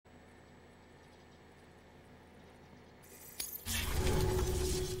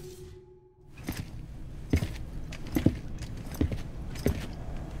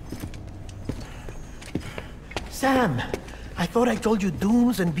Sam, I thought I told you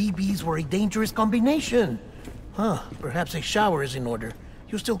dooms and BBs were a dangerous combination. Huh, perhaps a shower is in order.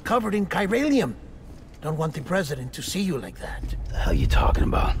 You're still covered in chiralium. Don't want the president to see you like that. The hell you talking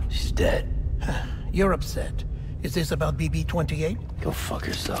about? She's dead. You're upset. Is this about BB-28? Go fuck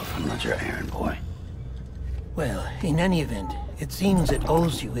yourself. I'm not your errand boy. Well, in any event, it seems it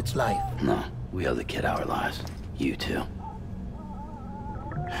owes you its life. No, we owe the kid our lives. You too.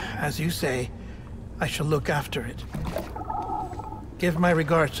 As you say, I shall look after it. Give my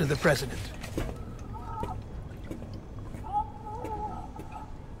regards to the president.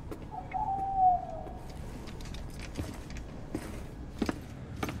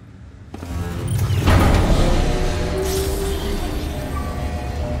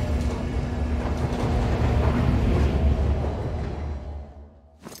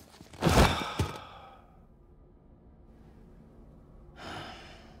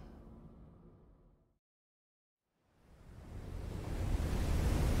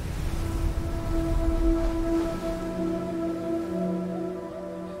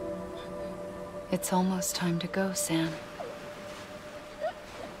 It's almost time to go, Sam.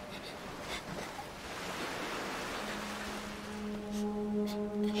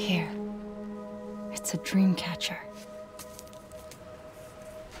 Here. It's a dream catcher.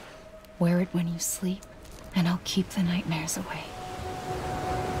 Wear it when you sleep, and I'll keep the nightmares away.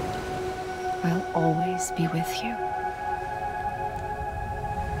 I'll always be with you.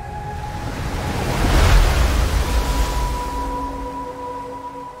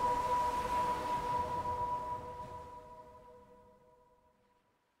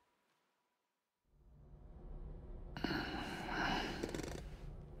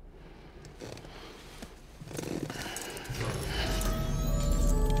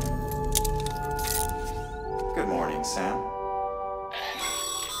 Good morning, Sam.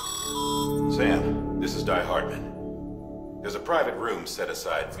 Sam, this is Di Hartman. There's a private room set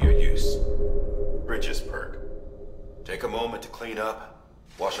aside for your use. Bridges perk. Take a moment to clean up,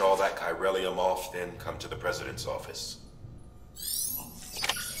 wash all that chiralium off, then come to the president's office.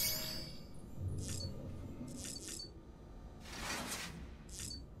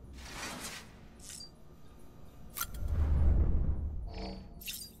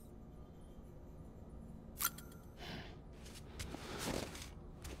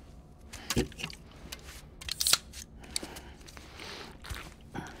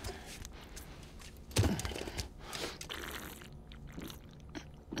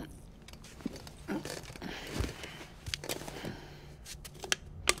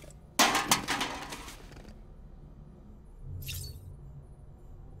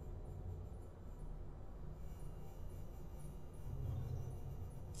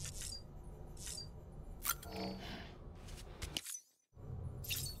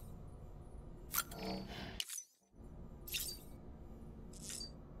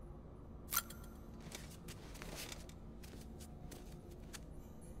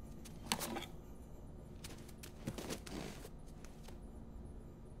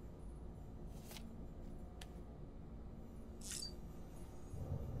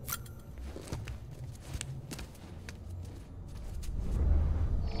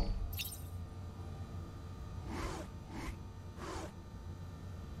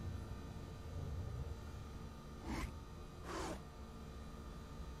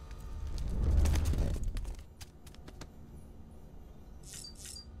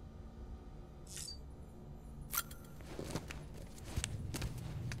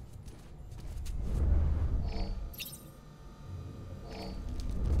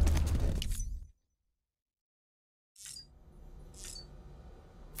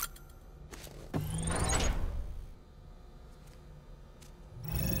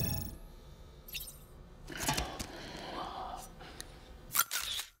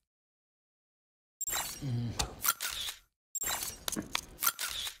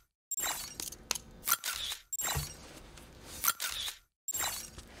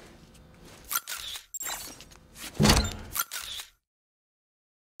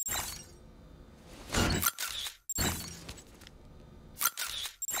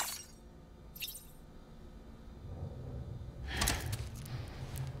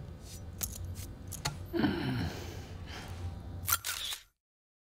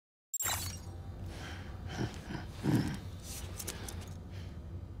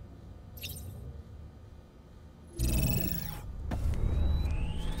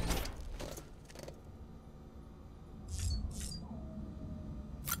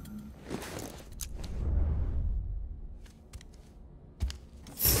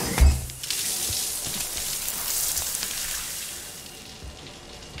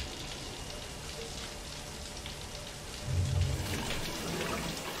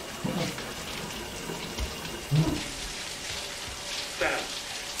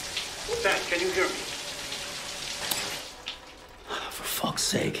 you hear me? For fuck's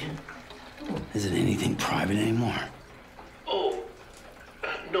sake. Isn't anything private anymore? Oh,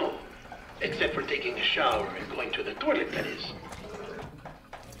 no. Except for taking a shower and going to the toilet, that is.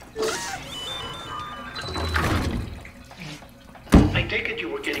 I take it you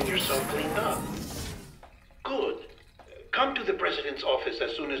were getting yourself cleaned up. Good. Come to the president's office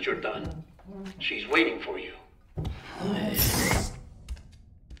as soon as you're done. She's waiting for you.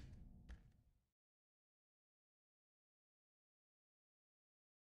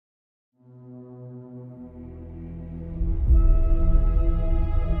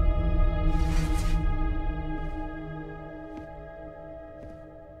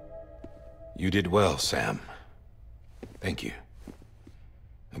 You did well, Sam. Thank you.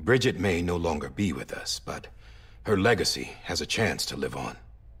 Bridget may no longer be with us, but her legacy has a chance to live on.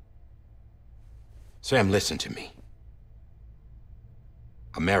 Sam, listen to me.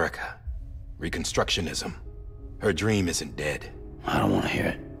 America, Reconstructionism, her dream isn't dead. I don't want to hear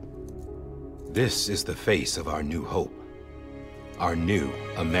it. This is the face of our new hope. Our new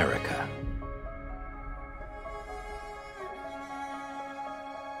America.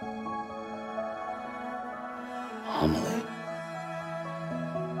 Homily.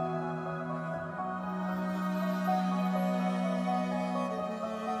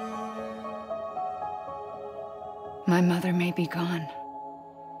 My mother may be gone,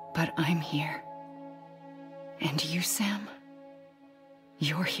 but I'm here. And you, Sam,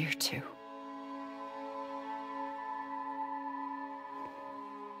 you're here too.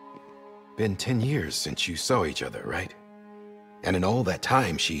 Been 10 years since you saw each other, right? And in all that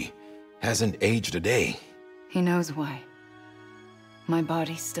time, she hasn't aged a day. He knows why. My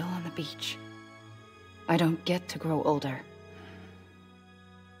body's still on the beach. I don't get to grow older.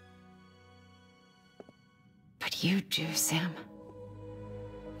 But you do, Sam.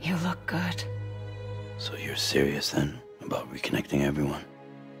 You look good. So you're serious then about reconnecting everyone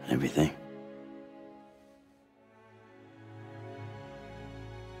and everything?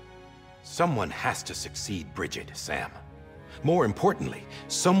 Someone has to succeed Bridget, Sam. More importantly,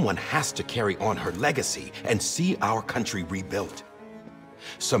 someone has to carry on her legacy and see our country rebuilt.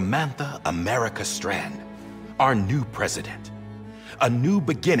 Samantha America Strand, our new president. A new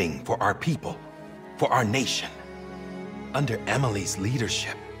beginning for our people, for our nation. Under Emily's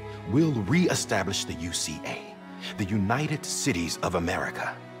leadership, we'll re-establish the UCA, the United Cities of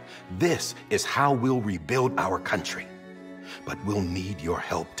America. This is how we'll rebuild our country. But we'll need your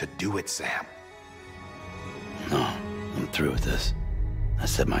help to do it, Sam. No, I'm through with this. I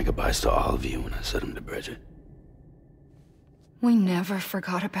said my goodbyes to all of you when I said them to Bridget. We never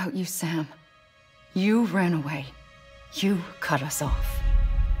forgot about you, Sam. You ran away. You cut us off.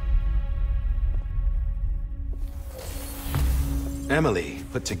 Emily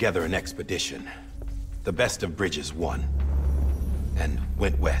put together an expedition. The best of Bridges won. And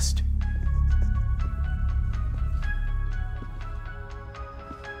went west.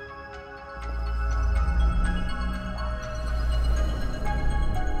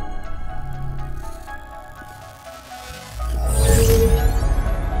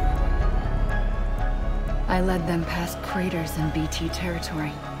 I led them past craters in BT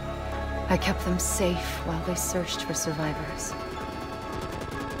territory. I kept them safe while they searched for survivors.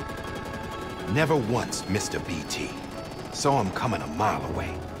 Never once missed a BT. Saw him coming a mile away.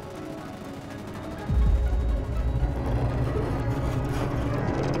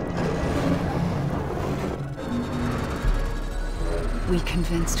 We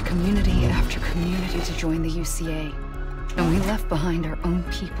convinced community after community to join the UCA, and we left behind our own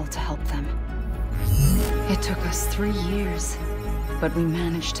people to help them. It took us 3 years, but we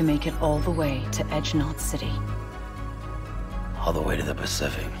managed to make it all the way to Edge-Knot City. All the way to the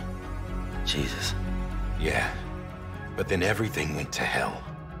Pacific. Jesus. Yeah, but then everything went to hell.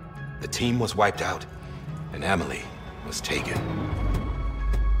 The team was wiped out, and Emily was taken.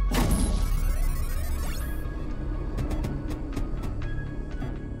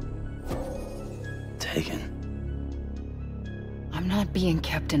 Taken? I'm not being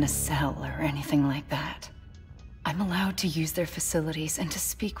kept in a cell or anything like that. I'm allowed to use their facilities and to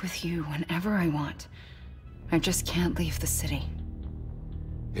speak with you whenever I want. I just can't leave the city.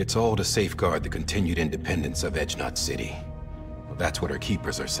 It's all to safeguard the continued independence of Edge-Knot City. Well, that's what our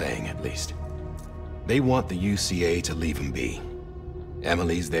keepers are saying, at least. They want the UCA to leave them be.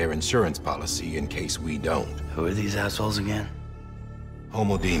 Emily's their insurance policy in case we don't. Who are these assholes again?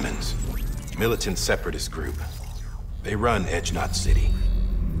 Homo Demons. Militant separatist group. They run Edge-Knot City.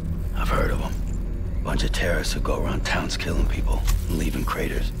 I've heard of them. Bunch of terrorists who go around towns killing people and leaving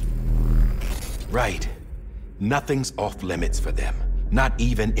craters. Right. Nothing's off limits for them. Not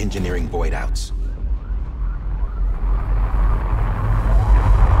even engineering void outs.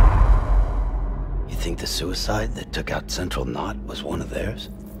 You think the suicide that took out Central Knot was one of theirs?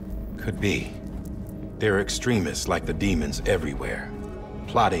 Could be. There are extremists like the demons everywhere,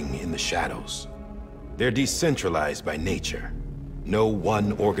 plotting in the shadows. They're decentralized by nature. No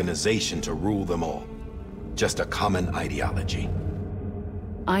one organization to rule them all. Just a common ideology.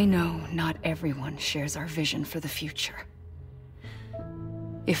 I know not everyone shares our vision for the future.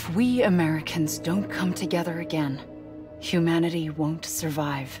 If we Americans don't come together again, humanity won't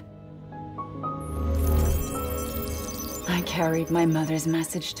survive. I carried my mother's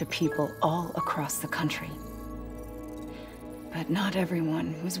message to people all across the country. But not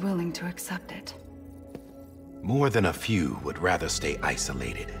everyone was willing to accept it. More than a few would rather stay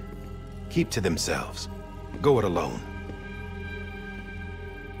isolated. Keep to themselves. Go it alone.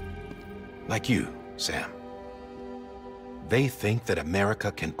 Like you, Sam. They think that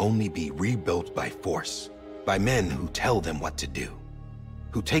America can only be rebuilt by force, by men who tell them what to do,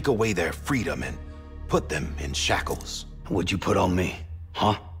 who take away their freedom and put them in shackles. What'd you put on me,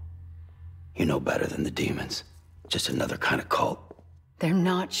 huh? You know better than the demons. Just another kind of cult. They're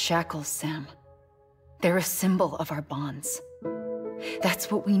not shackles, Sam. They're a symbol of our bonds.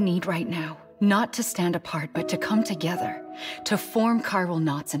 That's what we need right now. Not to stand apart, but to come together, to form chiral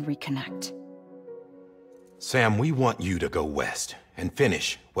knots and reconnect. Sam, we want you to go west and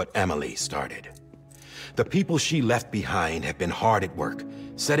finish what Emily started. The people she left behind have been hard at work,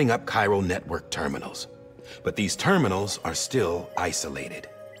 setting up chiral network terminals. But these terminals are still isolated.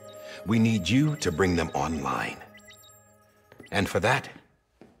 We need you to bring them online. And for that,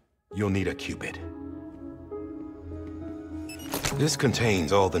 you'll need a Cupid. This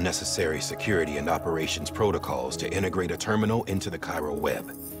contains all the necessary security and operations protocols to integrate a terminal into the chiral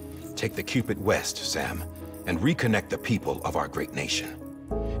web. Take the Cupid west, Sam, and reconnect the people of our great nation.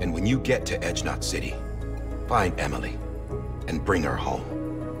 And when you get to Edge Knot City, find Emily and bring her home.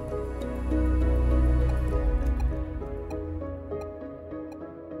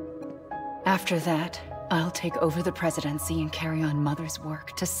 After that, I'll take over the presidency and carry on Mother's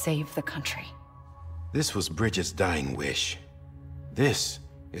work to save the country. This was Bridget's dying wish. This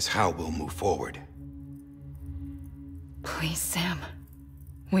is how we'll move forward. Please, Sam.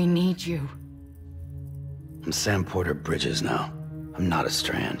 We need you. I'm Sam Porter Bridges now. I'm not a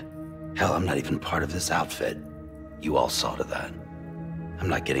Strand. Hell, I'm not even part of this outfit. You all saw to that. I'm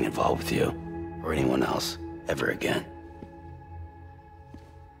not getting involved with you, or anyone else, ever again.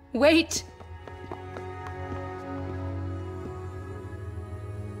 Wait!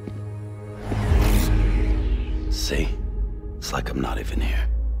 See? It's like I'm not even here.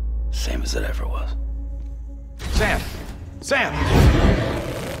 Same as it ever was. Sam! Sam!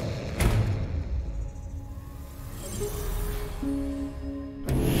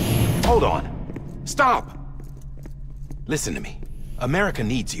 Hold on. Stop! Listen to me. America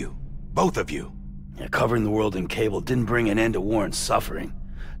needs you. Both of you. Yeah, covering the world in cable didn't bring an end to war and suffering.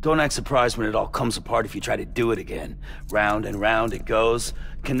 Don't act surprised when it all comes apart if you try to do it again. Round and round it goes.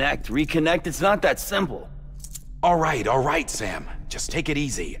 Connect, reconnect, it's not that simple. All right, Sam. Just take it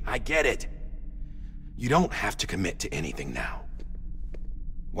easy. I get it. You don't have to commit to anything now.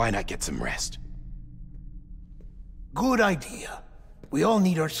 Why not get some rest? Good idea. We all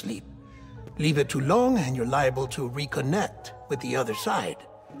need our sleep. Leave it too long and you're liable to reconnect with the other side.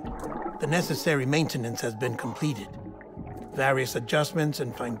 The necessary maintenance has been completed. Various adjustments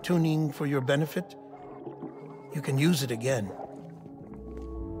and fine-tuning for your benefit. You can use it again.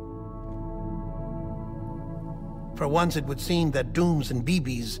 For once, it would seem that dooms and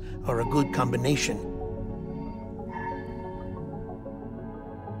BBs are a good combination.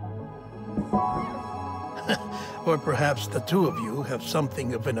 Or perhaps the two of you have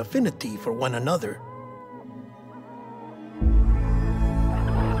something of an affinity for one another.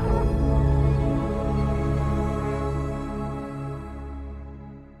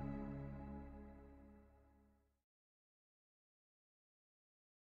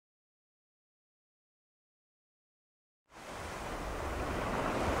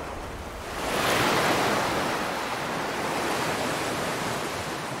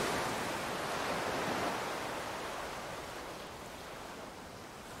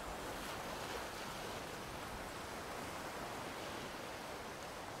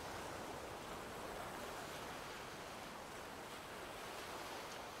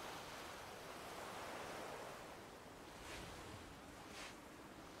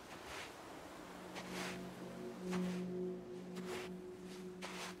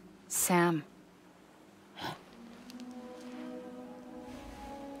 Sam.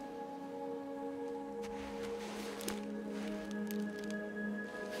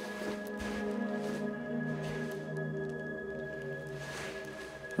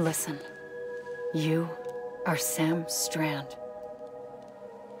 Listen. You are Sam Strand.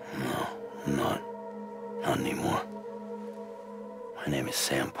 No, I'm not. Not anymore. My name is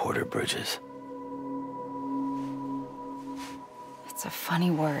Sam Porter Bridges. It's a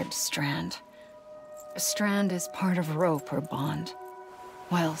funny word, Strand. A strand is part of rope or bond,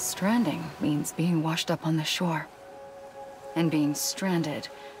 while stranding means being washed up on the shore. And being stranded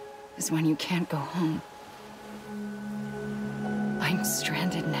is when you can't go home. I'm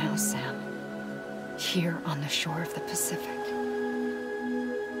stranded now, Sam. Here on the shore of the Pacific.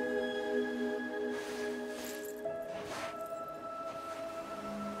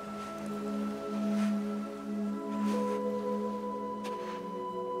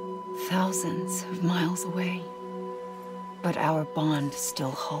 Thousands of miles away, but our bond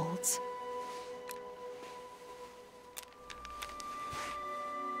still holds.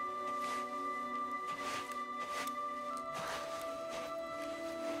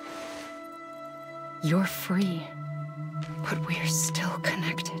 You're free, but we're still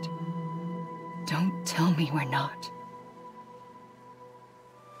connected. Don't tell me we're not.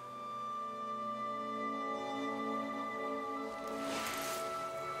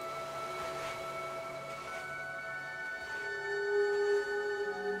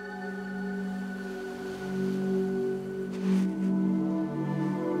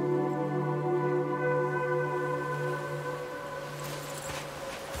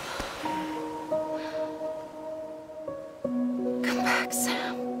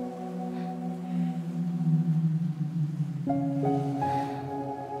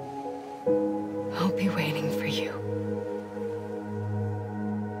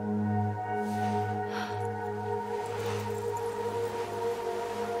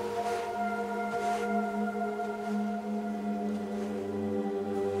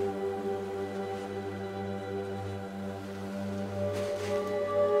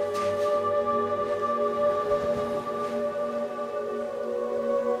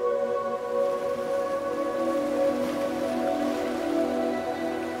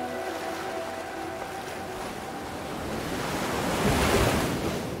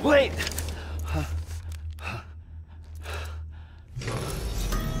 Wait!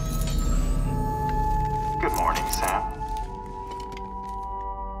 Good morning, Sam.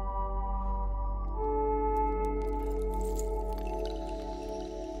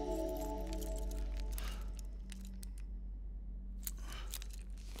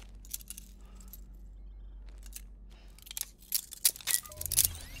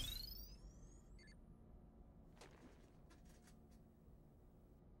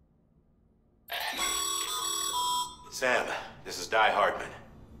 Sam, this is Die Hardman.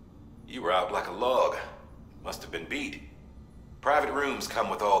 You were out like a log. Must have been beat. Private rooms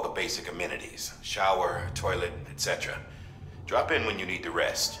come with all the basic amenities. Shower, toilet, etc. Drop in when you need to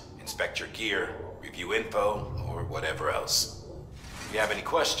rest. Inspect your gear, review info, or whatever else. If you have any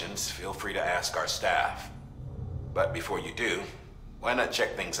questions, feel free to ask our staff. But before you do, why not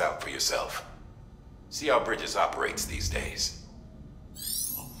check things out for yourself? See how Bridges operates these days.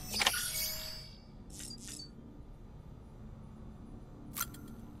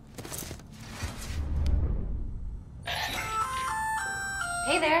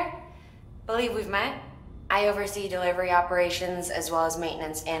 Hey there. Believe we've met. I oversee delivery operations as well as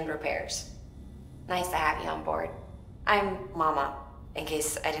maintenance and repairs. Nice to have you on board. I'm Mama, in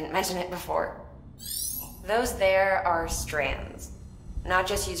case I didn't mention it before. Those there are strands. Not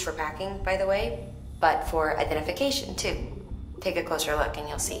just used for packing, by the way, but for identification too. Take a closer look and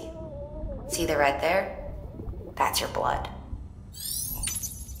you'll see. See the red there? That's your blood.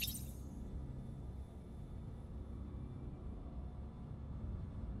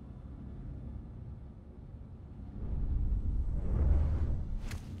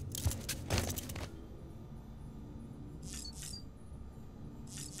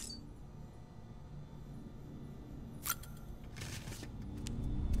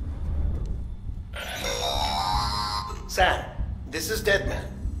 Sam, this is Deadman.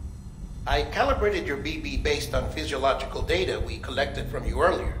 I calibrated your BB based on physiological data we collected from you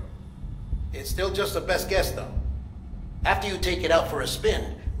earlier. It's still just a best guess, though. After you take it out for a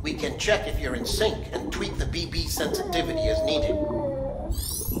spin, we can check if you're in sync and tweak the BB sensitivity as needed.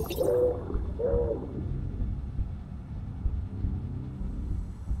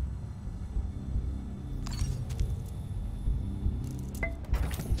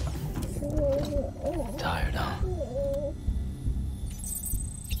 Tired, huh?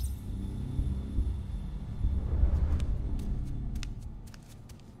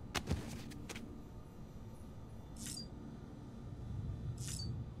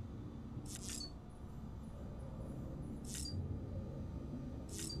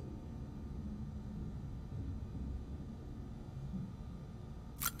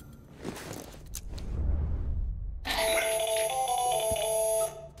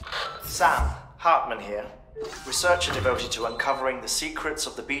 Sam, Hartman here, researcher devoted to uncovering the secrets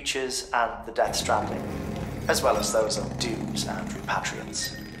of the beaches and the Death Stranding, as well as those of dooms and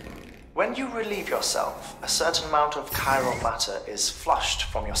repatriants. When you relieve yourself, a certain amount of chiral matter is flushed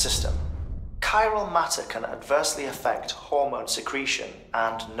from your system. Chiral matter can adversely affect hormone secretion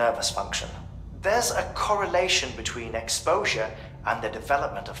and nervous function. There's a correlation between exposure and the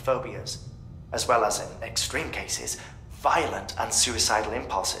development of phobias, as well as, in extreme cases, violent and suicidal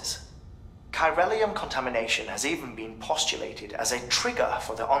impulses. Chiralium contamination has even been postulated as a trigger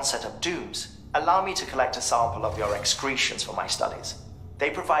for the onset of dooms. Allow me to collect a sample of your excretions for my studies. They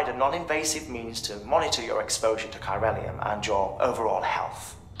provide a non-invasive means to monitor your exposure to chiralium and your overall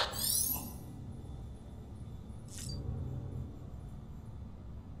health.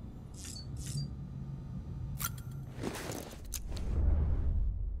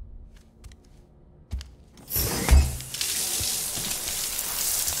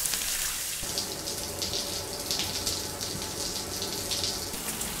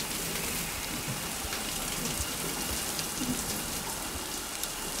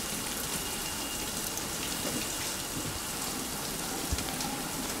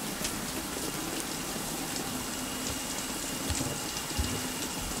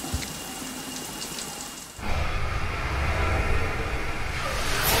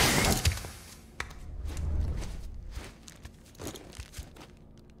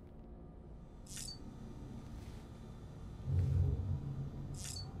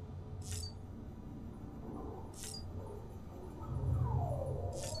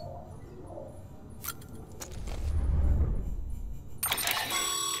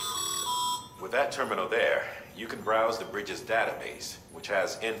 With that terminal there, you can browse the bridge's database, which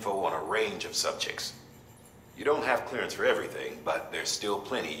has info on a range of subjects. You don't have clearance for everything, but there's still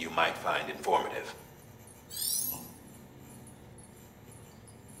plenty you might find informative.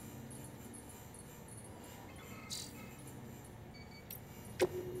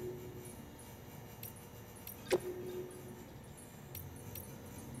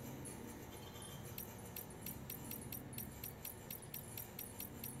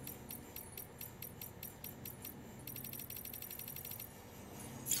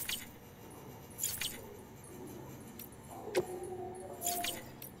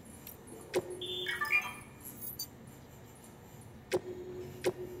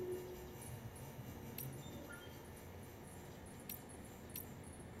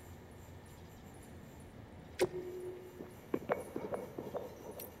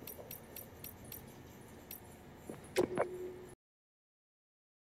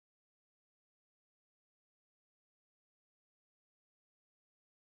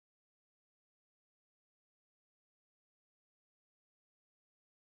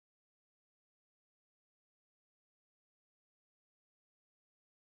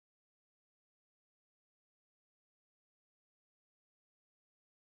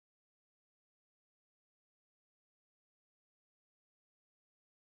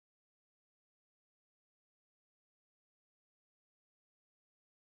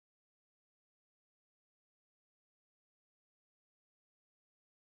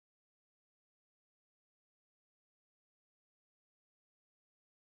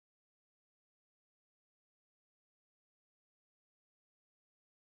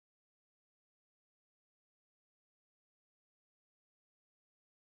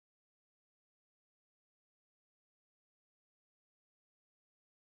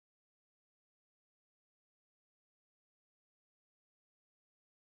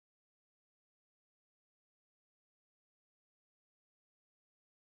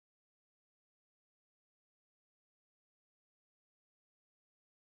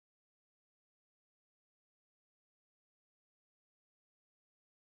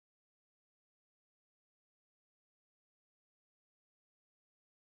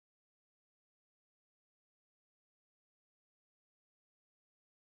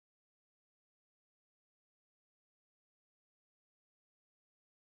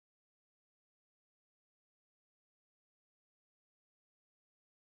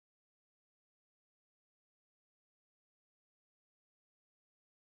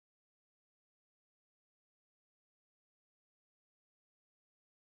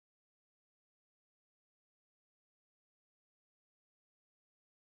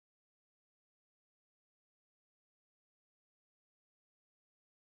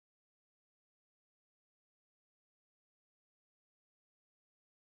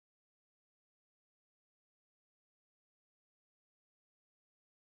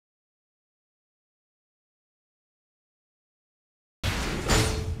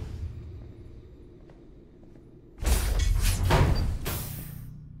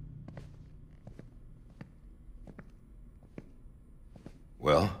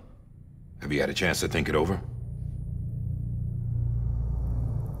 Have you had a chance to think it over?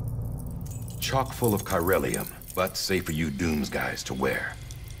 Chock full of chiralium, but safe for you Dooms guys to wear.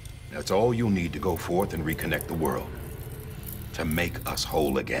 That's all you'll need to go forth and reconnect the world. To make us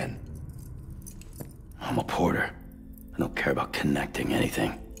whole again. I'm a porter. I don't care about connecting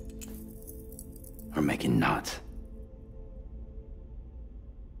anything. Or making knots.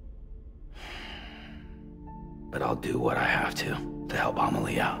 But I'll do what I have to help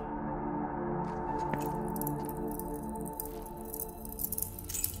Amelie out.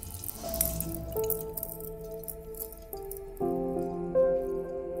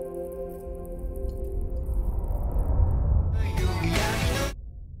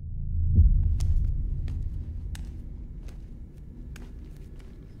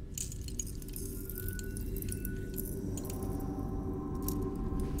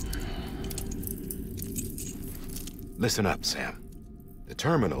 Listen up, Sam. The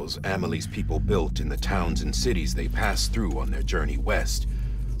terminals Amelie's people built in the towns and cities they passed through on their journey west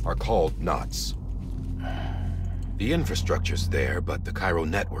are called knots. The infrastructure's there, but the Cairo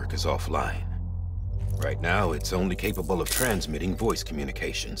network is offline. Right now, it's only capable of transmitting voice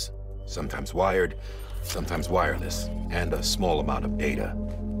communications. Sometimes wired, sometimes wireless, and a small amount of data.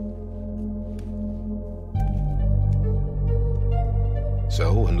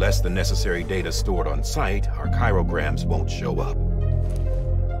 So, unless the necessary data stored on site, our chirograms won't show up.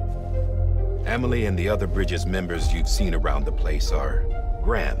 Amelie and the other Bridges members you've seen around the place are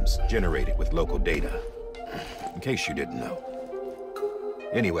grams generated with local data. In case you didn't know.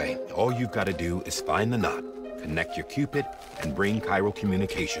 Anyway, all you've got to do is find the knot, connect your Cupid, and bring Cairo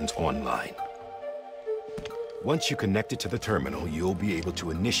communications online. Once you connect it to the terminal, you'll be able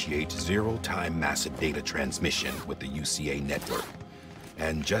to initiate zero-time massive data transmission with the UCA network.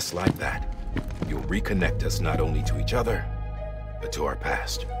 And just like that, you'll reconnect us not only to each other, but to our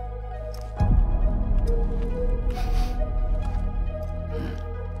past.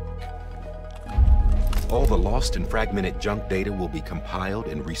 All the lost and fragmented junk data will be compiled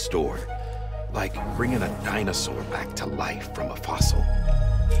and restored, like bringing a dinosaur back to life from a fossil.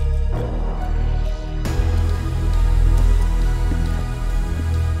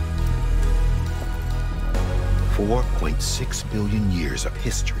 $4.6 billion years of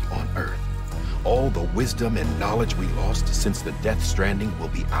history on Earth. All the wisdom and knowledge we lost since the Death Stranding will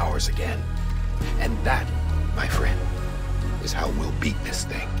be ours again. And that, my friend, is how we'll beat this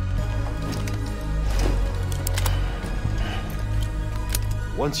thing.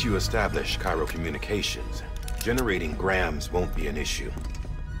 Once you establish Cairo communications, generating grams won't be an issue.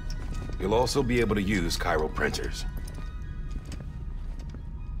 You'll also be able to use Cairo printers.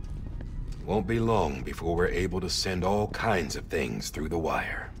 Won't be long before we're able to send all kinds of things through the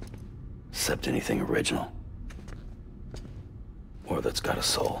wire. Except anything original. Or that's got a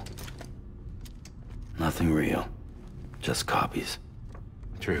soul. Nothing real. Just copies.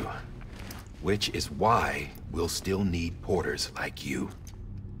 True. Which is why we'll still need porters like you.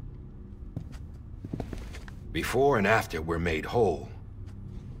 Before and after we're made whole,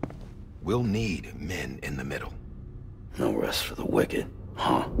 we'll need men in the middle. No rest for the wicked,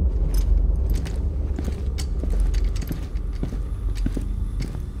 huh?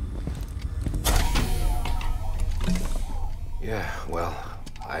 Yeah, well,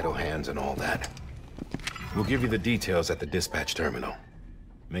 idle hands and all that. We'll give you the details at the dispatch terminal.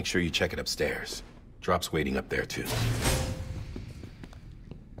 Make sure you check it upstairs. Drop's waiting up there, too.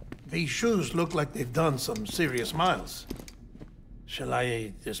 These shoes look like they've done some serious miles. Shall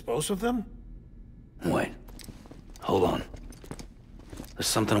I dispose of them? Wait. Hold on. There's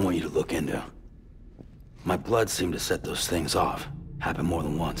something I want you to look into. My blood seemed to set those things off. Happened more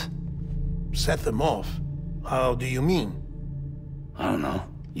than once. Set them off? How do you mean? I don't know.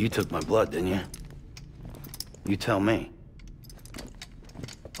 You took my blood, didn't you? You tell me.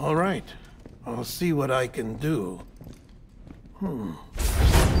 All right. I'll see what I can do.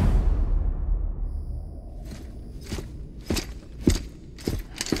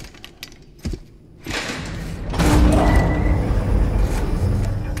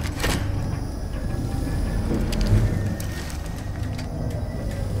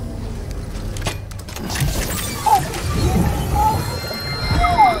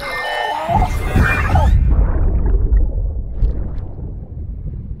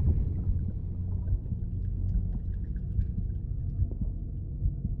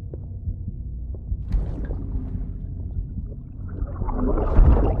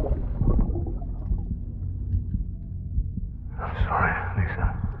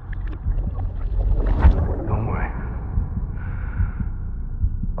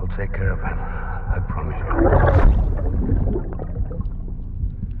 take care of him. I promise you.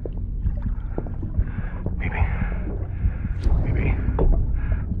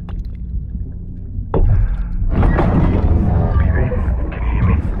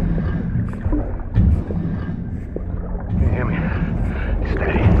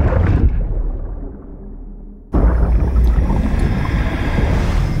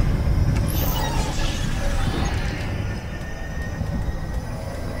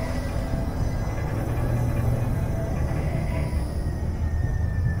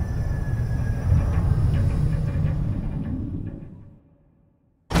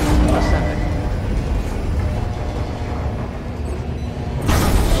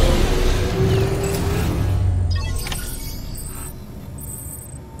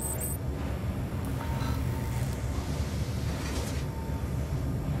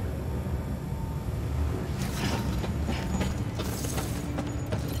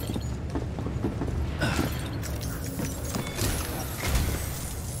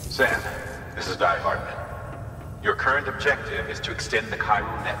 Sam, this is Hartman. Your current objective is to extend the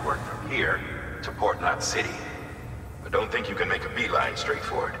Cairo network from here to Port Knot City. But don't think you can make a beeline straight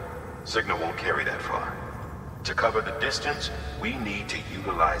for it. Signal won't carry that far. To cover the distance, we need to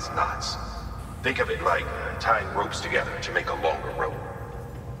utilize knots. Think of it like tying ropes together to make a longer rope.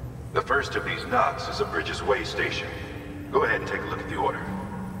 The first of these knots is a Bridges Way station. Go ahead and take a look at the order.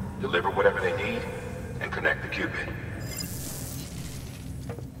 Deliver whatever they need, and connect the Cupid.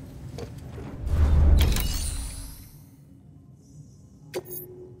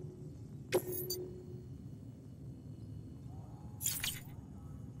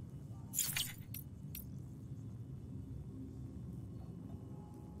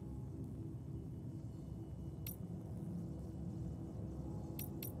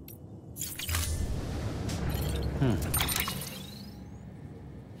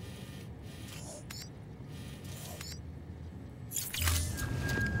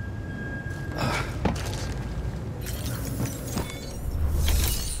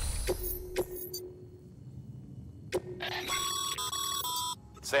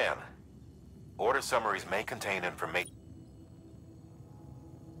 Sam, order summaries may contain information.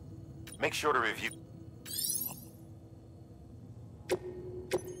 Make sure to review.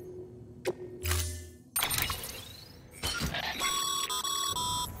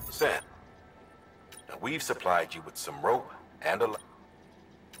 Sam, now we've supplied you with some rope and a...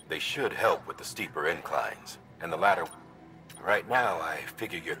 They should help with the steeper inclines, and the ladder... Right now, I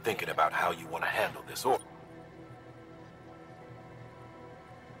figure you're thinking about how you want to handle this order.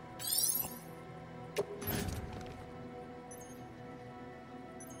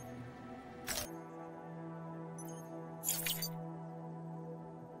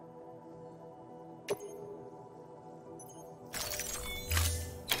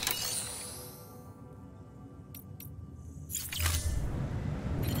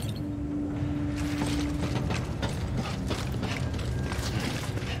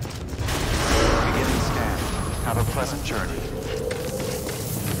 Have a pleasant journey.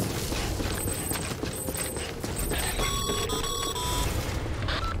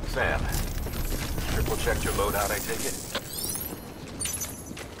 Sam, triple checked your loadout, I take it?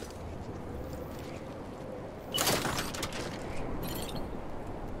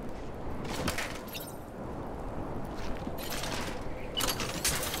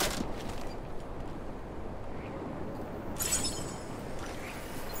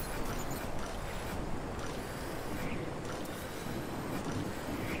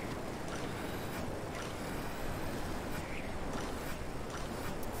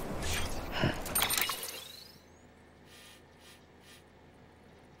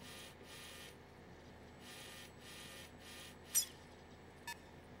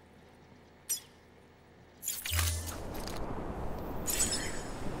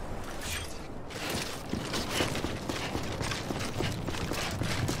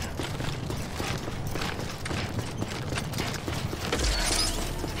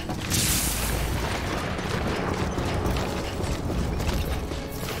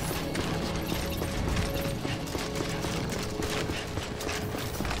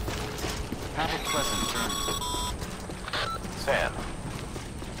 Sam,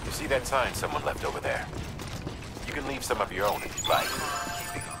 you see that sign someone left over there? You can leave some of your own if you'd like.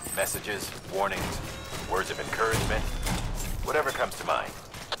 Messages, warnings, words of encouragement, whatever comes to mind.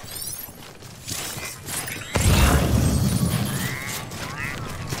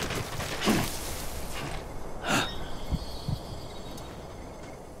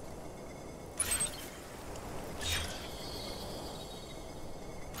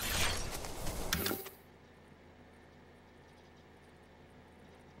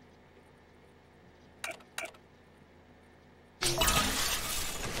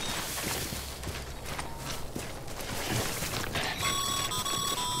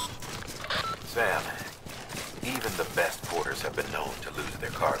 Sam, even the best porters have been known to lose their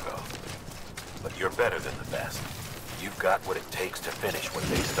cargo. But you're better than the best. You've got what it takes to finish what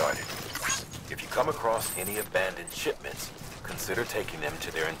they started. If you come across any abandoned shipments, consider taking them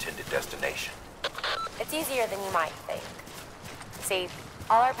to their intended destination. It's easier than you might think. See,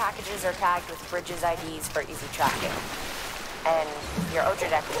 all our packages are tagged with Bridges IDs for easy tracking. And your Ultra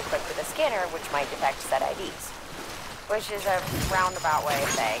deck is equipped with a scanner which might detect said IDs. Which is a roundabout way of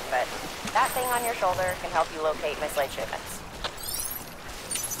saying, but that thing on your shoulder can help you locate mislaid shipments.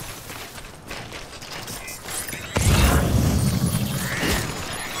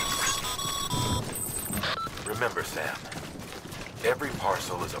 Remember, Sam, every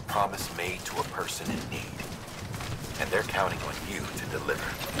parcel is a promise made to a person in need, and they're counting on you to deliver.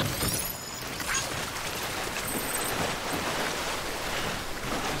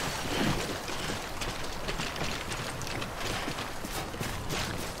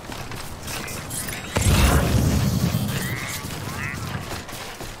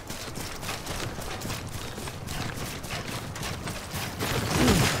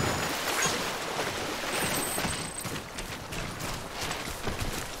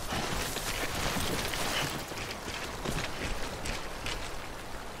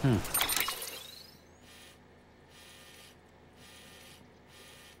 Sam,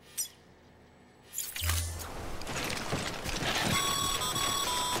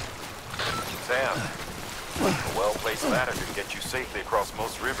 a well-placed ladder could get you safely across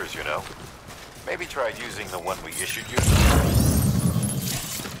most rivers, you know. Maybe try using the one we issued you.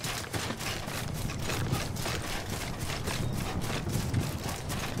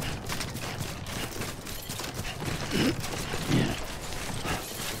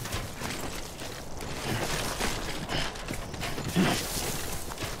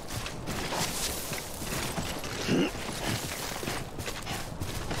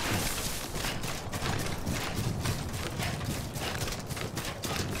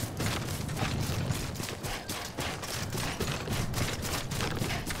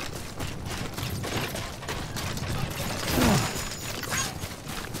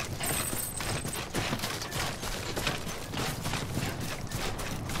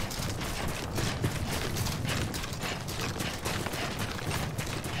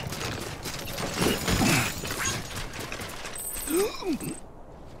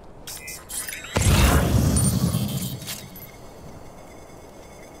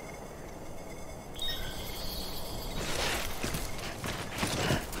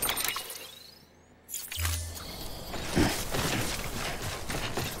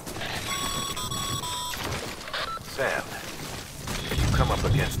 Sam, if you come up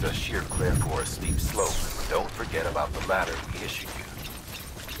against a sheer cliff or a steep slope, don't forget about the ladder we issued you.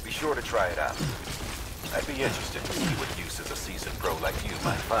 Be sure to try it out. I'd be interested to see what uses a seasoned pro like you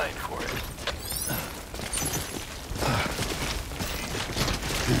might find for it.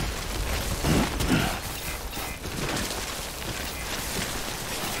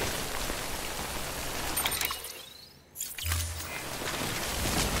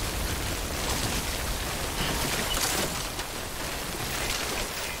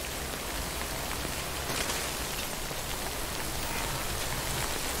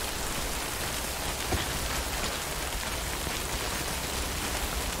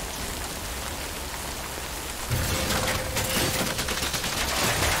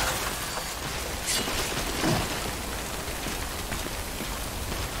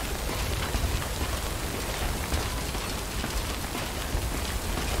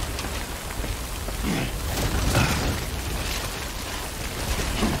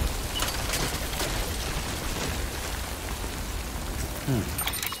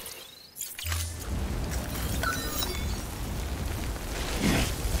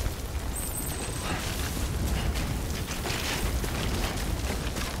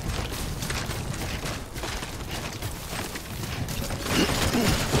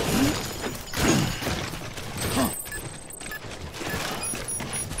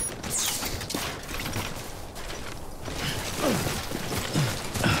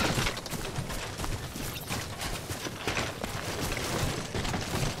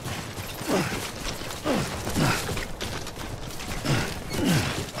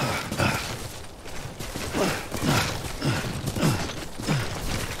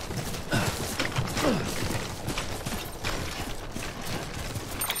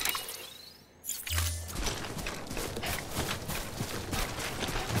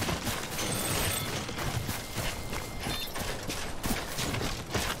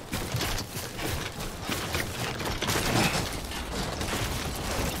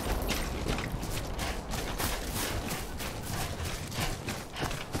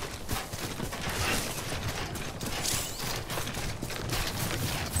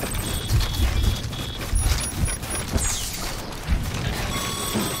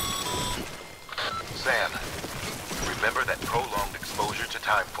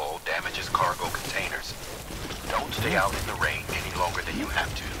 Stay out in the rain any longer than you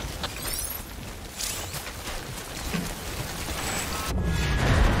have to.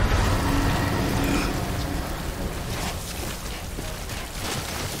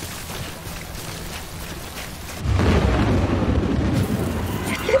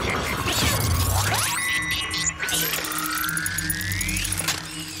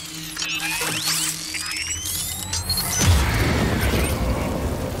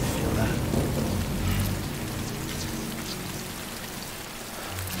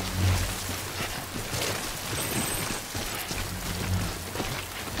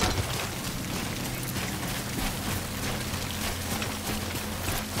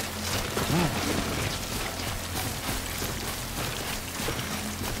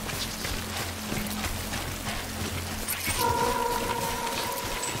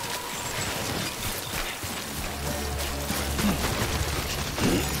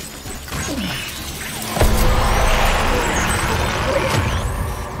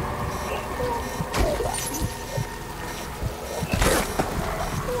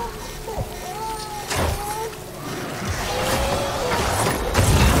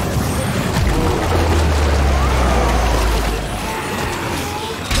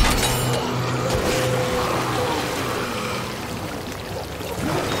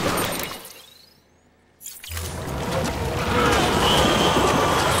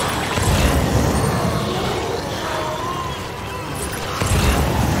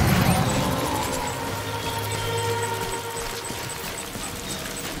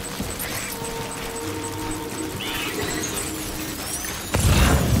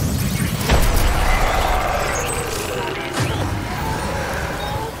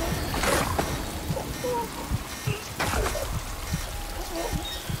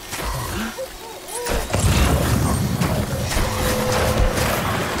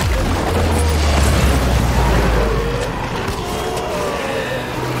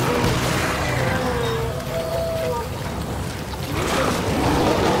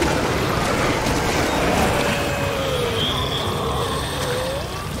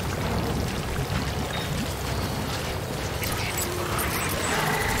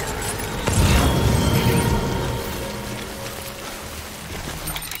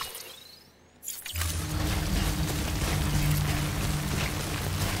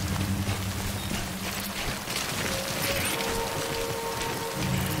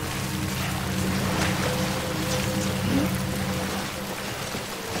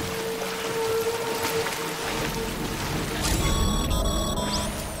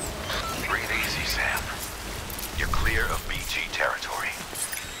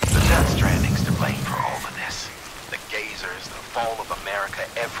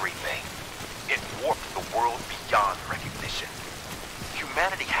 everything. It warped the world beyond recognition.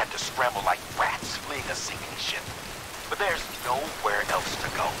 Humanity had to scramble like rats fleeing a sinking ship. But there's nowhere else to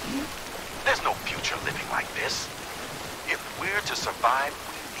go. There's no future living like this. If we're to survive,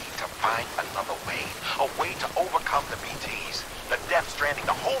 we need to find another way. A way to overcome the BTs, the Death Stranding,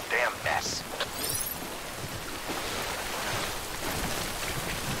 the whole damn mess.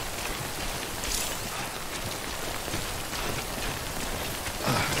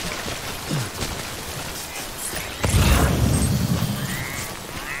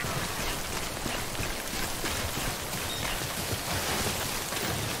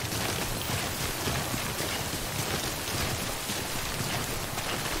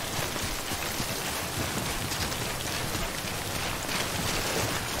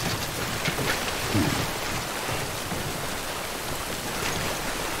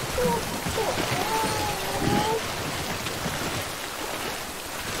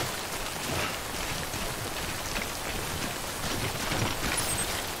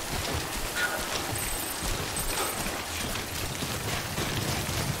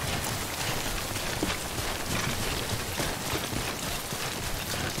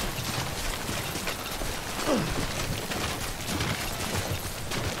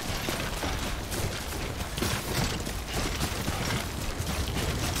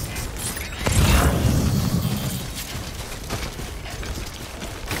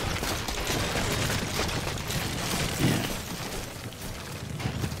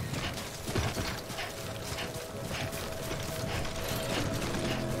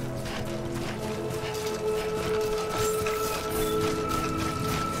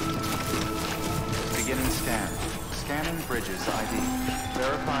 Bridges ID.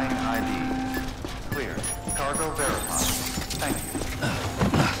 Verifying ID. Clear. Cargo verified. Thank you.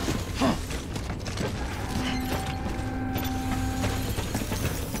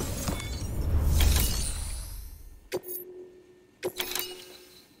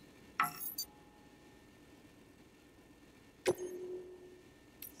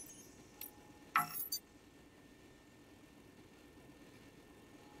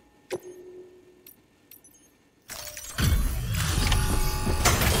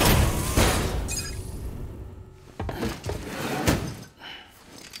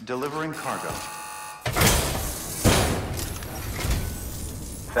 Delivering cargo.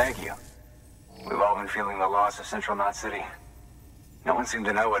 Thank you. We've all been feeling the loss of Central Knot City. No one seemed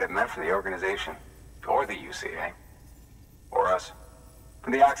to know what it meant for the organization, or the UCA, or us.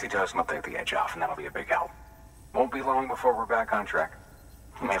 The oxytocin will take the edge off, and that'll be a big help. Won't be long before we're back on track.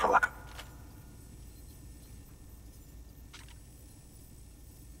 You may have luck.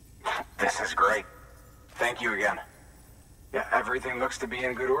 This is great. Thank you again. Yeah, everything looks to be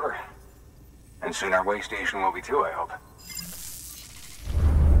in good order. And soon our way station will be too, I hope.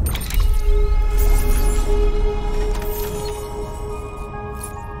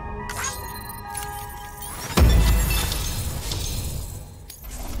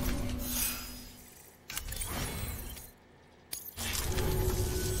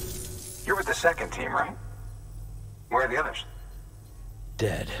 You're with the second team, right? Where are the others?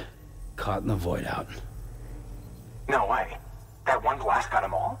 Dead. Caught in the void out. No way. That one blast got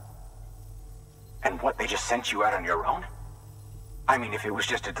them all? And what, they just sent you out on your own? I mean, if it was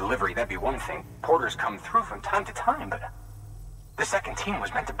just a delivery, that'd be one thing. Porters come through from time to time, but... The second team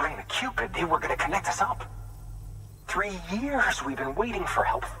was meant to bring the Cupid. They were gonna connect us up. 3 years we've been waiting for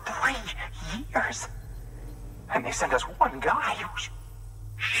help. 3 years! And they sent us one guy.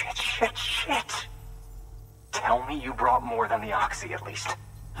 Shit. Tell me you brought more than the Oxy, at least.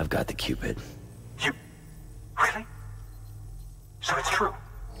 I've got the Cupid. You... Really? So it's true.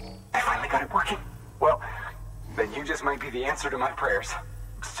 I finally got it working. Well, then you just might be the answer to my prayers.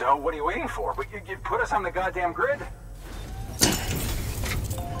 So what are you waiting for? You put us on the goddamn grid.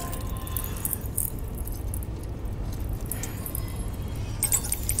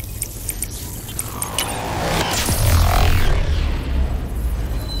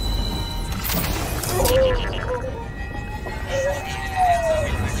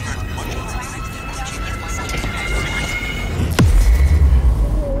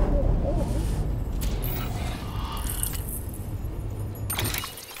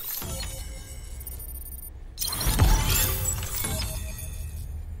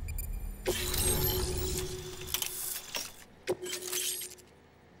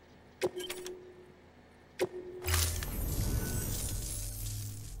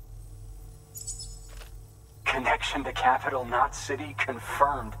 Connection to Capital Knot City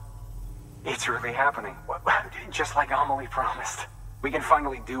confirmed. It's really happening. Just like Amelie promised. We can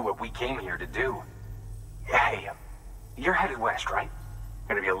finally do what we came here to do. Hey, you're headed west, right?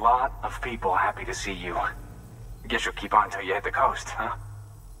 Gonna be a lot of people happy to see you. Guess you'll keep on till you hit the coast, huh?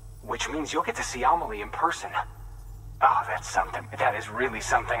 Which means you'll get to see Amelie in person. Oh, that's something. That is really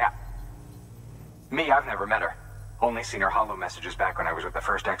something. I've never met her. Only seen her holo messages back when I was with the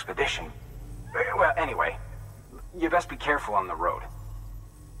first expedition. Well, anyway, you best be careful on the road.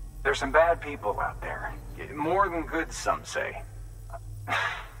 There's some bad people out there. More than good, some say.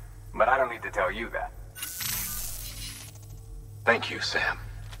 But I don't need to tell you that. Thank you, Sam.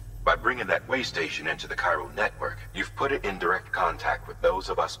 By bringing that way station into the Cairo network, you've put it in direct contact with those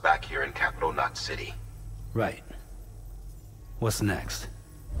of us back here in Capital Knot City. Right. What's next?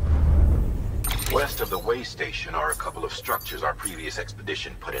 West of the way station are a couple of structures our previous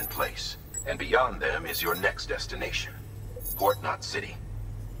expedition put in place. And beyond them is your next destination, Port Knot City.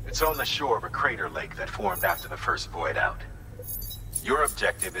 It's on the shore of a crater lake that formed after the first void out. Your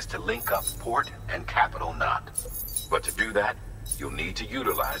objective is to link up Port and Capital Knot. But to do that, you'll need to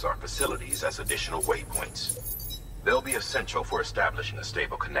utilize our facilities as additional waypoints. They'll be essential for establishing a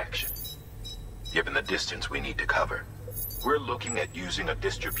stable connection. Given the distance we need to cover, we're looking at using a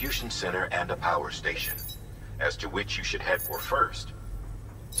distribution center and a power station, as to which you should head for first.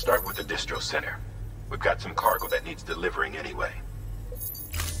 Start with the distro center. We've got some cargo that needs delivering anyway.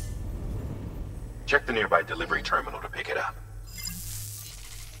 Check the nearby delivery terminal to pick it up.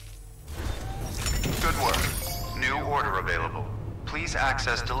 Good work. New order available. Please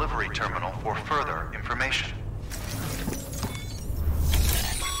access delivery terminal for further information.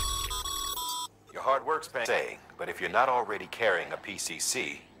 Your hard work's paying, saying, but if you're not already carrying a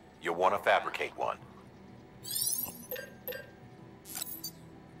PCC, you'll want to fabricate one.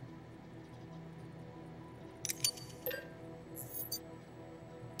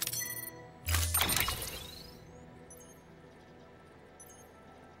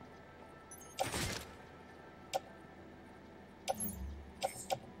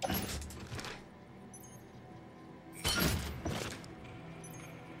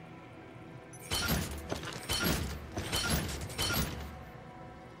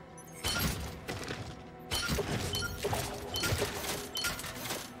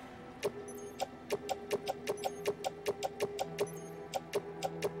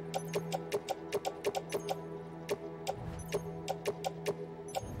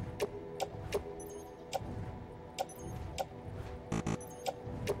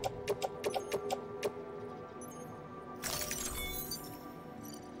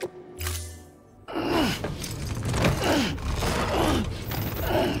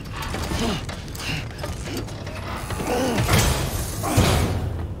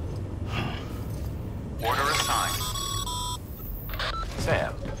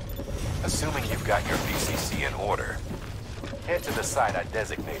 Site I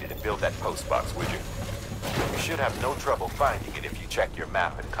designated and build that post box, would you? You should have no trouble finding it if you check your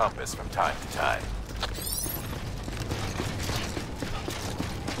map and compass from time to time.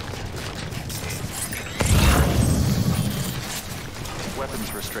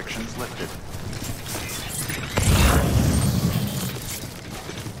 Weapons restrictions lifted.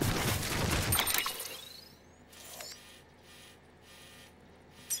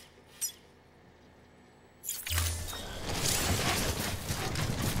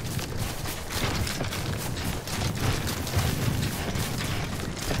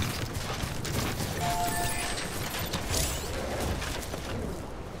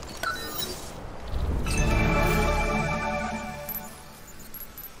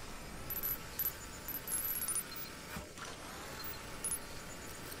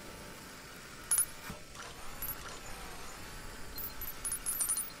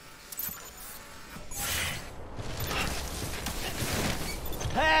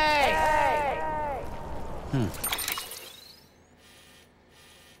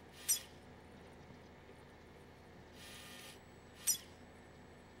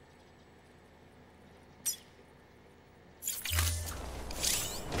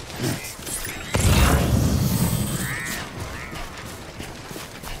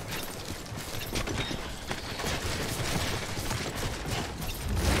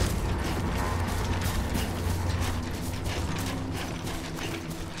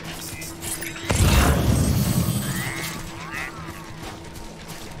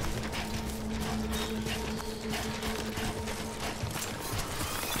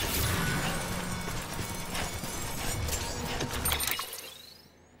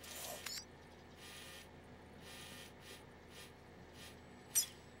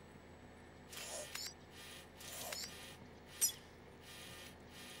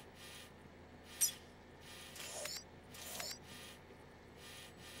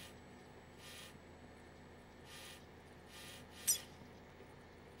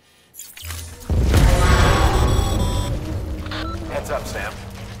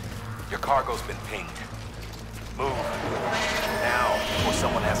 Your cargo's been pinged. Move. Now, before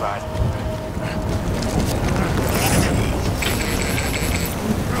someone has eyes.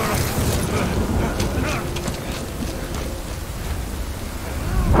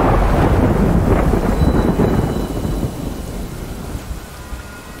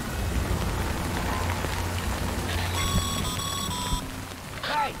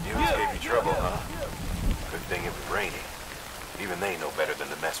 Dudes gave you trouble, huh? Good thing it was raining. Even they know better than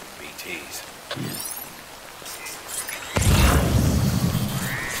to mess with BTs.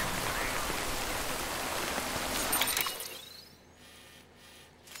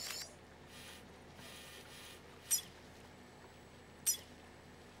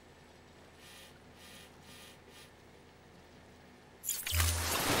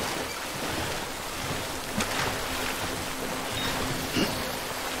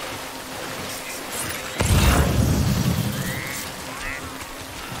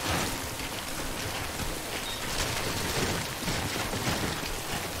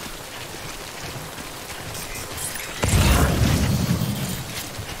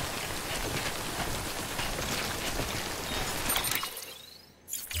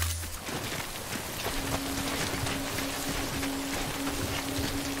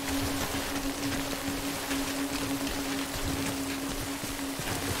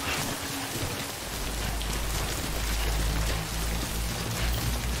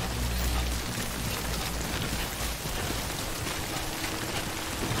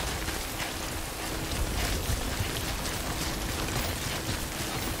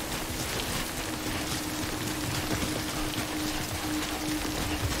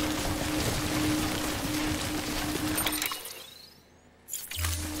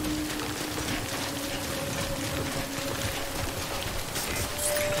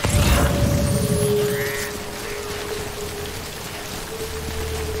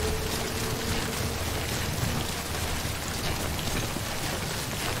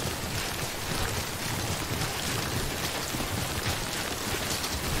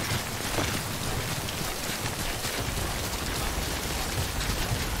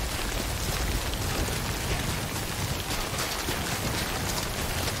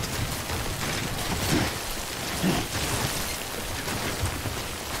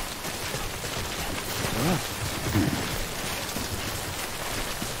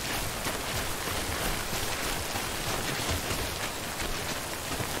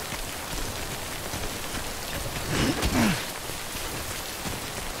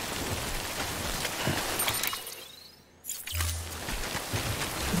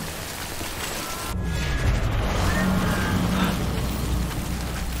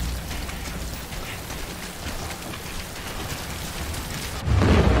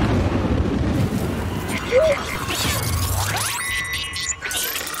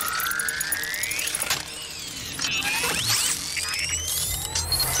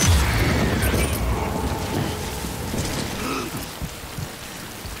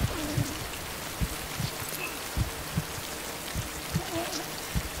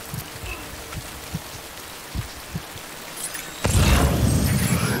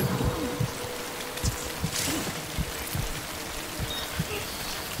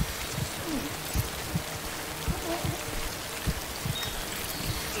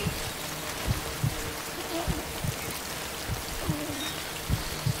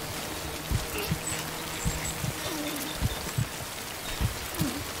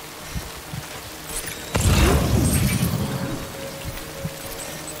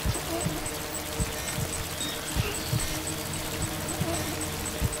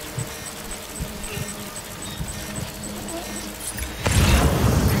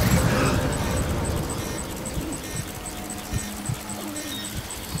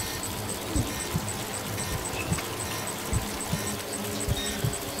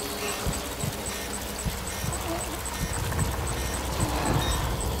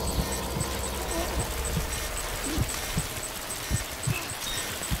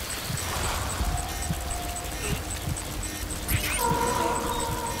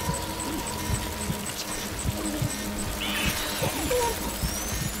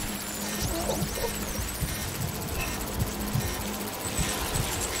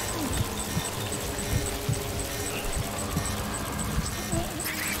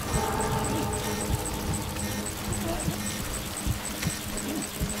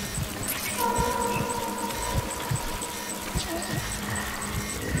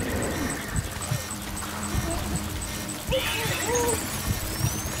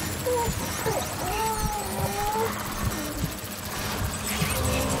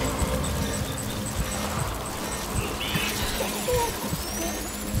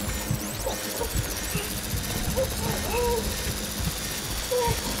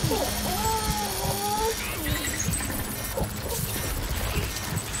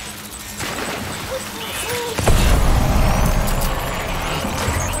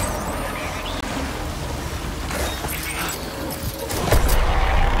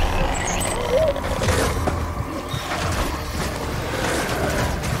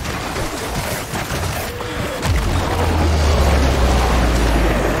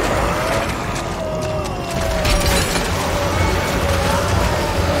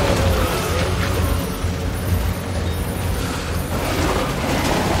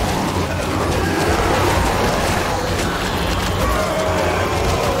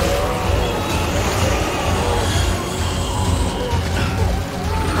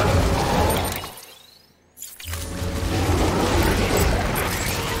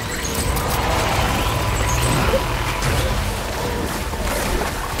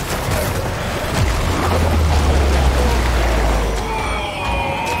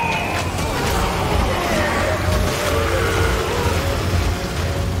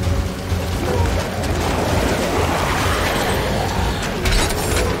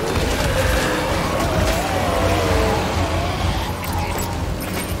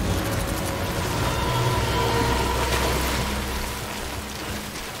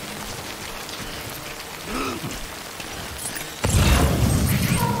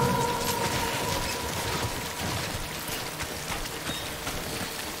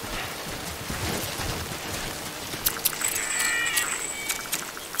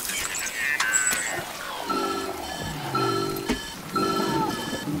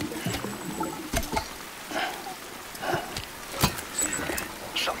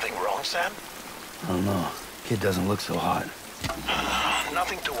 Sam? I don't know. Kid doesn't look so hot.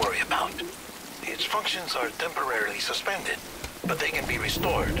 Nothing to worry about. Its functions are temporarily suspended, but they can be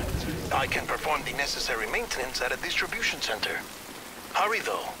restored. I can perform the necessary maintenance at a distribution center. Hurry,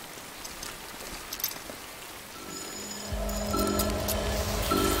 though.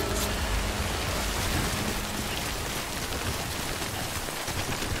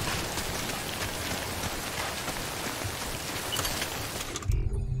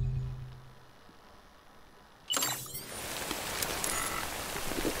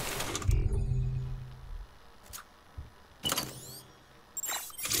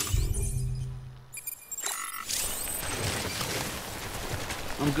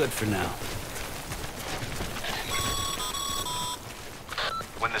 I'm good for now.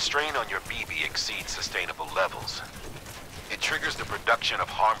 When the strain on your BB exceeds sustainable levels, it triggers the production of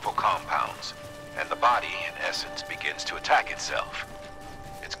harmful compounds, and the body, in essence, begins to attack itself.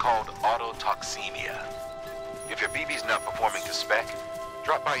 It's called autotoxemia. If your BB's not performing to spec,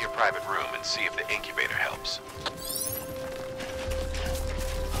 drop by your private room and see if the incubator helps.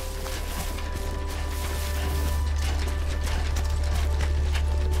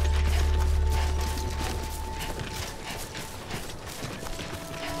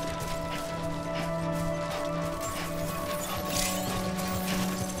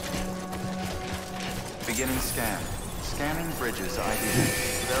 Beginning scan. Scanning bridges ID.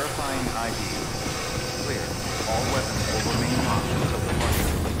 Verifying ID. Clear. All weapons will remain hot until departure.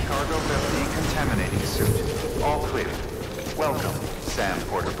 Cargo lift decontaminating suit. All clear. Welcome, Sam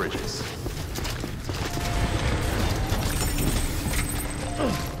Porter Bridges.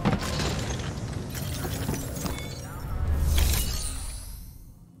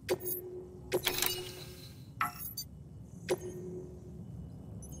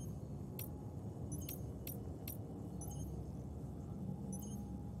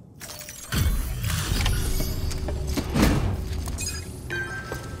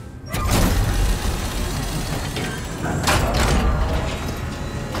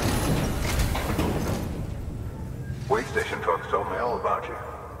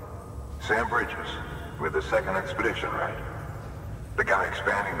 Second expedition, right? The guy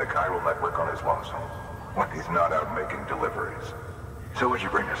expanding the chiral network on his lonesome, when he's not out making deliveries. So what'd you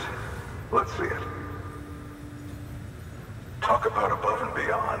bring us? Let's see it. Talk about above and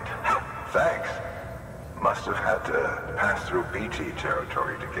beyond. Thanks. Must have had to pass through BT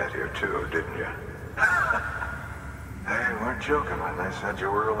territory to get here too, didn't you? They weren't joking when they said you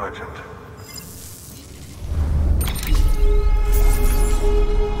were a legend.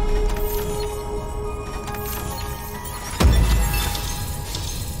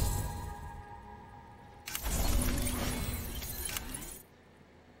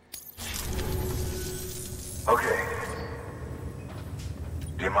 Okay.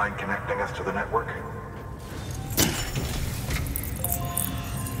 Do you mind connecting us to the network?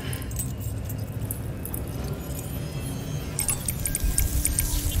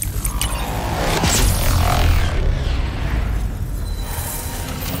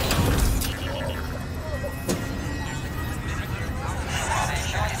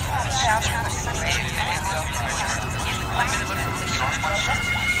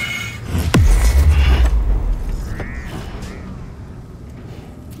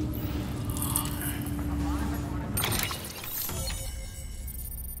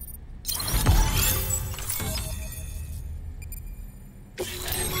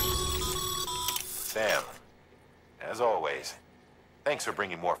 Sam, as always, thanks for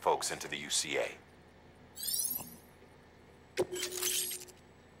bringing more folks into the UCA.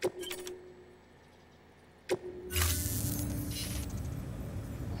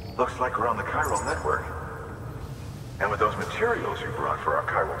 Looks like we're on the chiral network. And with those materials you brought for our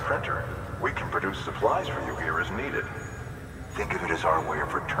chiral printer, we can produce supplies for you here as needed. Think of it as our way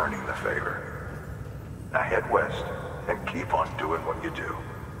of returning the favor. Now head west and keep on doing what you do.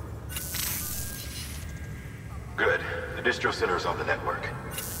 Good. The distro center is on the network.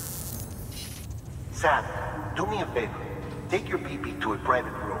 Sam, do me a favor. Take your BB to a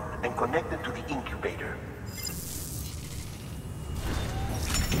private room and connect it to the incubator.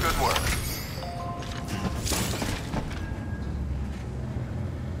 Good work.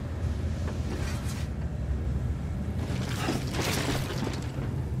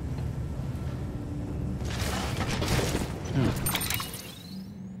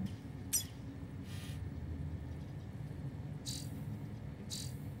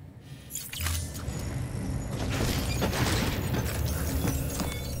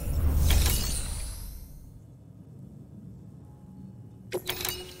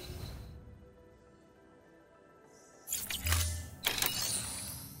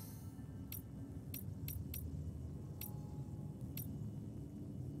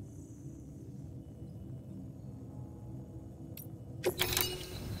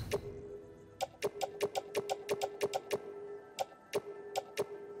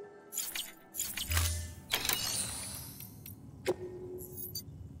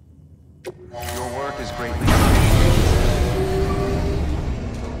 Your work is greatly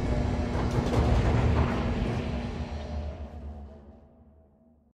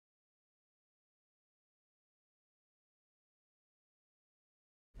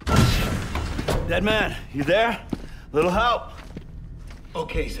Dead man, you there? Little help?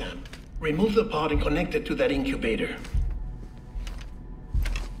 Okay, Sam. Remove the pod and connect it to that incubator.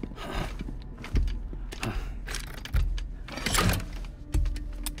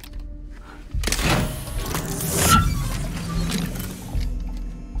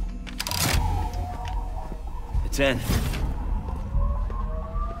 It's in.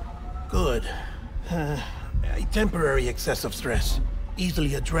 Good. A temporary excess of stress.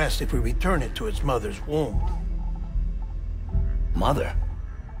 Easily addressed if we return it to its mother's womb. Mother?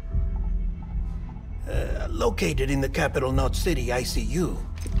 Located in the capital Knot City ICU.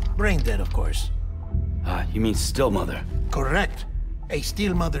 Brain dead, of course. You mean still mother? Correct. A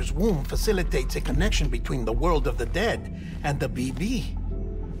still mother's womb facilitates a connection between the world of the dead and the BB.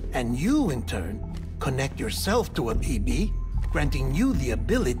 And you, in turn, connect yourself to a BB, granting you the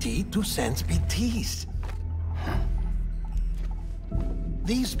ability to sense BTs.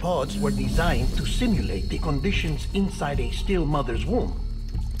 These pods were designed to simulate the conditions inside a still mother's womb.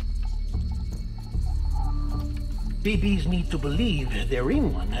 BBs need to believe they're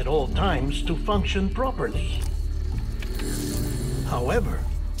in one at all times to function properly. However,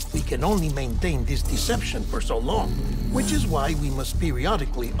 we can only maintain this deception for so long, which is why we must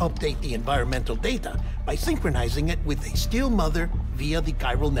periodically update the environmental data by synchronizing it with a still mother via the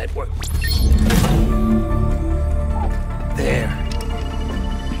chiral network. There.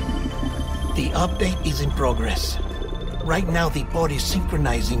 The update is in progress. Right now, the pod is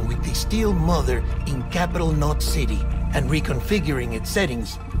synchronizing with the still mother in capital Knot City and reconfiguring its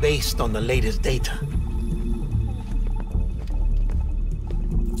settings based on the latest data.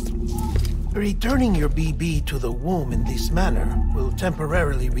 Returning your BB to the womb in this manner will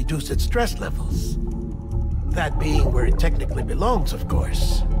temporarily reduce its stress levels. That being where it technically belongs, of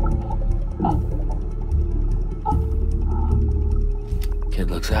course.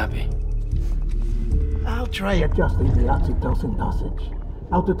 Kid looks happy. I'll try adjusting the oxytocin dosage.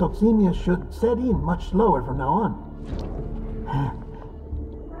 Autotoxemia should set in much slower from now on.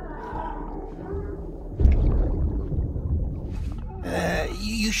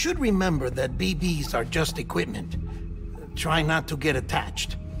 You should remember that BBs are just equipment. Try not to get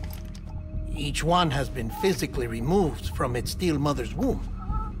attached. Each one has been physically removed from its still mother's womb.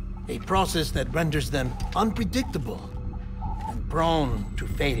 A process that renders them unpredictable and prone to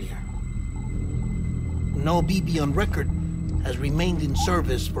failure. No BB on record has remained in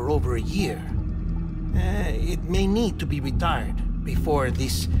service for over a year. It may need to be retired before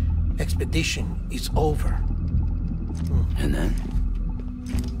this expedition is over. And then?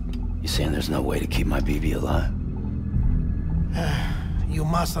 You saying there's no way to keep my BB alive? You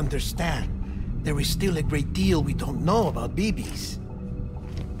must understand, there is still a great deal we don't know about BBs.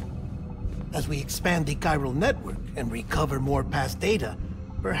 As we expand the chiral network and recover more past data,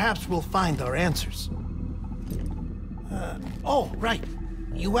 perhaps we'll find our answers. Oh, right.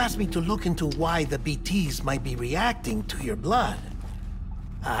 You asked me to look into why the BTs might be reacting to your blood.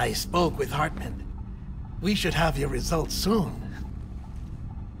 I spoke with Hartman. We should have your results soon.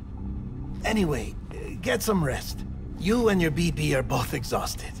 Anyway, get some rest. You and your BB are both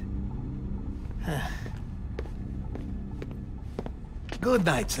exhausted. Good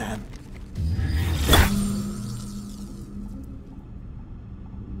night, Sam.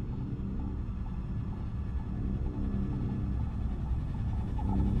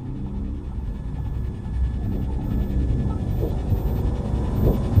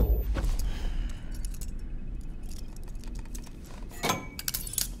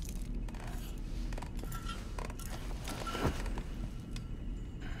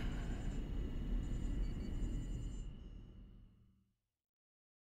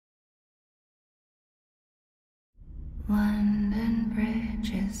 London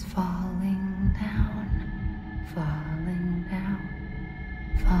Bridge is falling down, falling down,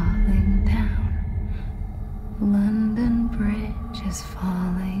 falling down. London Bridge is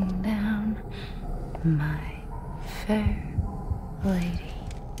falling down, my fair lady.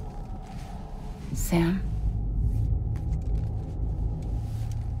 Sam?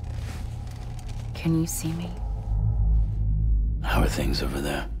 Can you see me? How are things over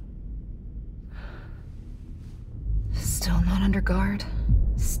there? Still not under guard,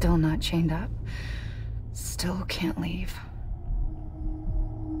 still not chained up, still can't leave.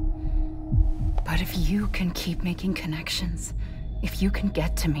 But if you can keep making connections, if you can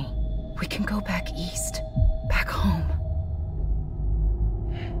get to me, we can go back east, back home.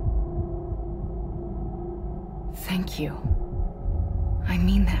 Thank you. I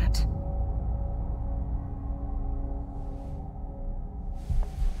mean that.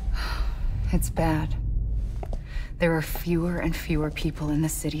 It's bad. There are fewer and fewer people in the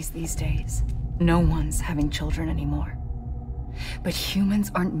cities these days. No one's having children anymore. But humans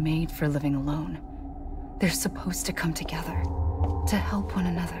aren't made for living alone. They're supposed to come together, to help one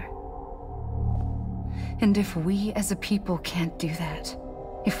another. And if we as a people can't do that,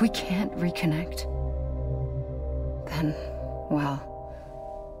 if we can't reconnect, then, well,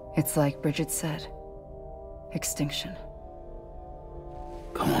 it's like Bridget said, extinction.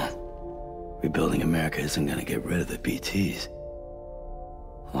 Come on. Rebuilding America isn't gonna get rid of the BTs.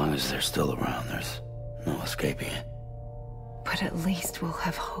 As long as they're still around, there's no escaping it. But at least we'll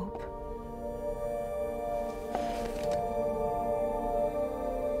have hope.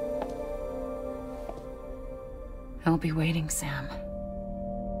 I'll be waiting, Sam.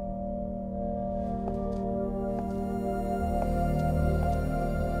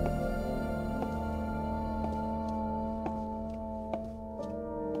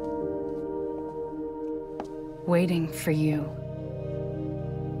 Waiting for you.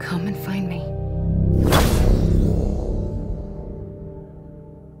 Come and find me.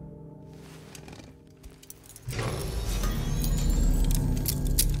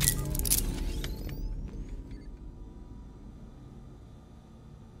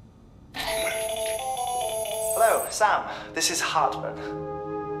 Hello, Sam. This is Hartman.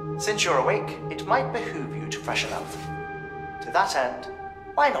 Since you're awake, it might behoove you to freshen up. To that end,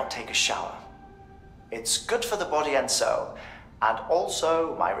 why not take a shower? It's good for the body and soul, and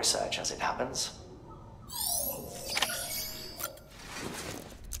also my research as it happens.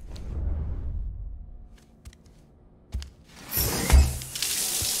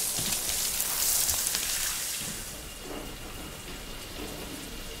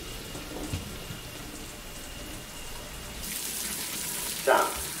 Sam,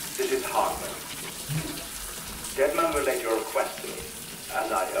 this is Hartman. Deadman relayed your request to me,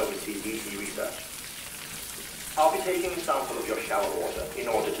 as I oversee BT research. I'll be taking a sample of your shower water in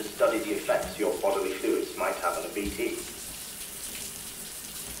order to study the effects your bodily fluids might have on a BT.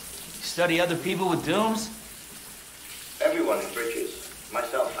 Study other people with dooms? Everyone in Bridges,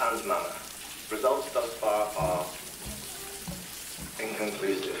 myself and Mama. Results thus far are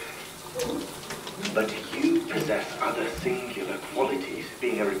inconclusive. But you possess other singular qualities,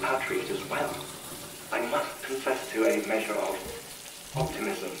 being a repatriate as well. I must confess to a measure of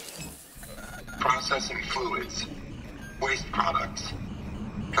optimism. Processing fluids. Waste products.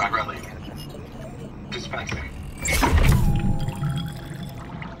 Chirelli. Dispensing.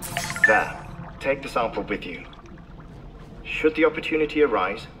 There. Take the sample with you. Should the opportunity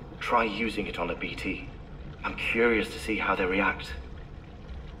arise, try using it on a BT. I'm curious to see how they react.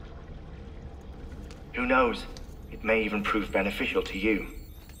 Who knows? It may even prove beneficial to you.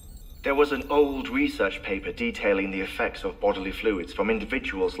 There was an old research paper detailing the effects of bodily fluids from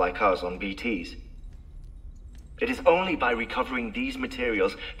individuals like us on BTs. It is only by recovering these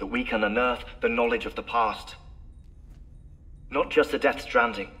materials that we can unearth the knowledge of the past. Not just the Death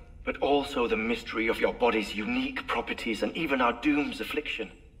Stranding, but also the mystery of your body's unique properties and even our doom's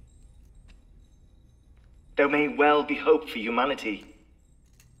affliction. There may well be hope for humanity.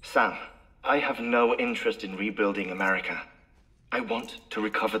 Sam, I have no interest in rebuilding America. I want to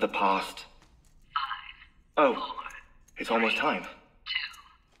recover the past. 5, 4, oh, it's almost time. 2,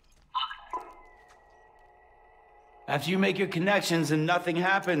 1. After you make your connections and nothing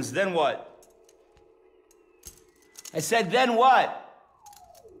happens, then what? I said, then what?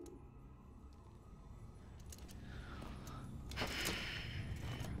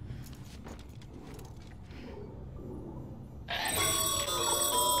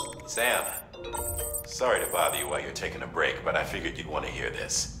 Sam, sorry to bother you while you're taking a break, but I figured you'd want to hear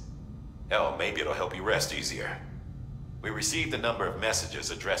this. Hell, maybe it'll help you rest easier. We received a number of messages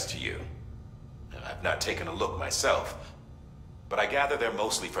addressed to you. I've not taken a look myself, but I gather they're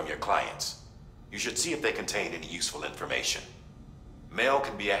mostly from your clients. You should see if they contain any useful information. Mail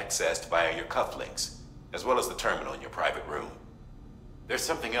can be accessed via your cufflinks, as well as the terminal in your private room. There's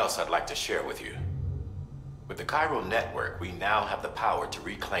something else I'd like to share with you. With the chiral network, we now have the power to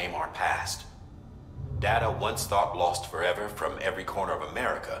reclaim our past. Data once thought lost forever from every corner of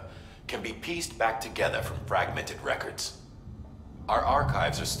America can be pieced back together from fragmented records. Our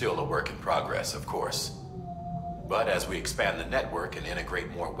archives are still a work in progress, of course. But as we expand the network and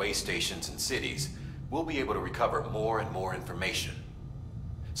integrate more way stations and cities, we'll be able to recover more and more information,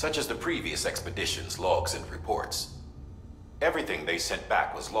 such as the previous expedition's logs and reports. Everything they sent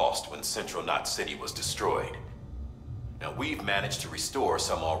back was lost when Central Knot City was destroyed. Now, we've managed to restore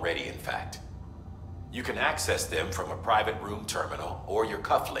some already, in fact. You can access them from a private room terminal or your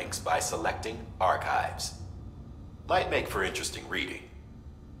cufflinks by selecting Archives. Might make for interesting reading.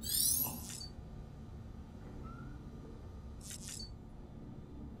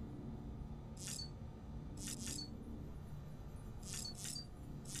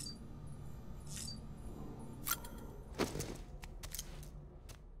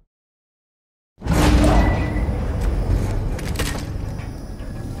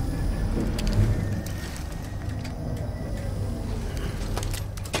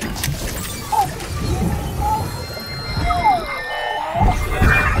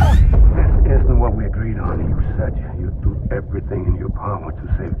 Everything in your power to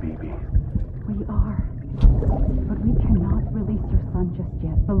save BB. We are. But we cannot release your son just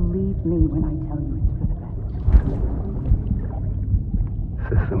yet. Believe me when I tell you it's for the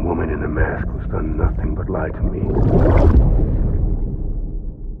best. Says some woman in a mask who's done nothing but lie to me.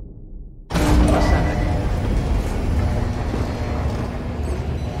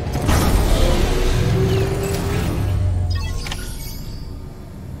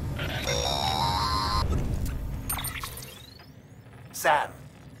 Sam,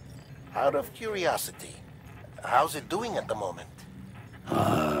 out of curiosity, how's it doing at the moment?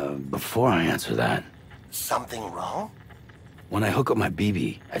 Before I answer that... Something wrong? When I hook up my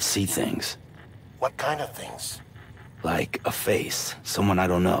BB, I see things. What kind of things? Like a face, someone I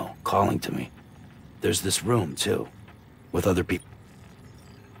don't know, calling to me. There's this room, too, with other people.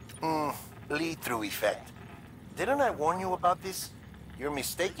 Lead-through effect. Didn't I warn you about this? You're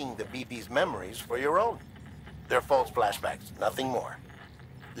mistaking the BB's memories for your own. They're false flashbacks, nothing more.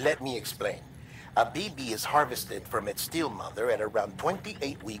 Let me explain. A BB is harvested from its steel mother at around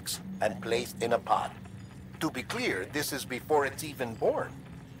 28 weeks and placed in a pod. To be clear, this is before it's even born.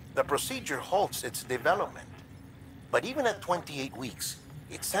 The procedure halts its development. But even at 28 weeks,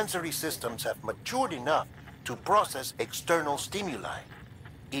 its sensory systems have matured enough to process external stimuli.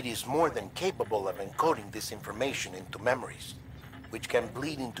 It is more than capable of encoding this information into memories, which can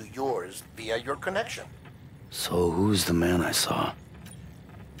bleed into yours via your connection. So who's the man I saw?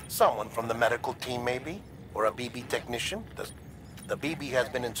 Someone from the medical team, maybe? Or a BB technician? The BB has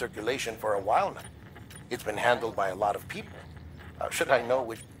been in circulation for a while now. It's been handled by a lot of people. How should I know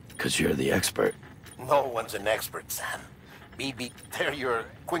which... 'Cause you're the expert. No one's an expert, Sam. BB, they're your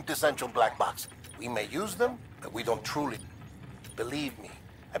quintessential black box. We may use them, but we don't truly... Believe me,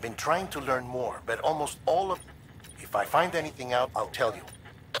 I've been trying to learn more, but almost all of... If I find anything out, I'll tell you.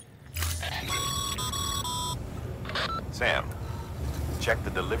 Sam, check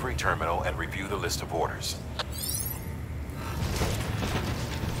the delivery terminal and review the list of orders.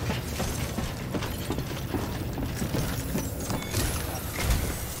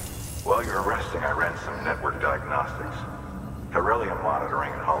 While you're resting, I ran some network diagnostics. Beryllium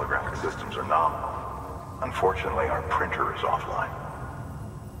monitoring and holographic systems are nominal. Unfortunately, our printer is offline.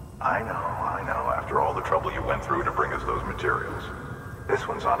 I know. After all the trouble you went through to bring us those materials. This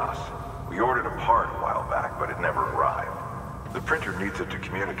one's on us. We ordered a part a while back, but it never arrived. The printer needs it to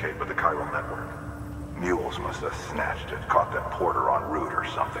communicate with the chiral network. Mules must have snatched it, caught that porter en route or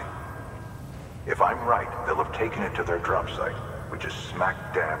something. If I'm right, they'll have taken it to their drop site, which is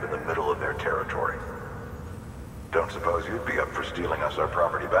smack dab in the middle of their territory. Don't suppose you'd be up for stealing us our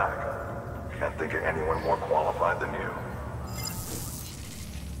property back? Can't think of anyone more qualified than you.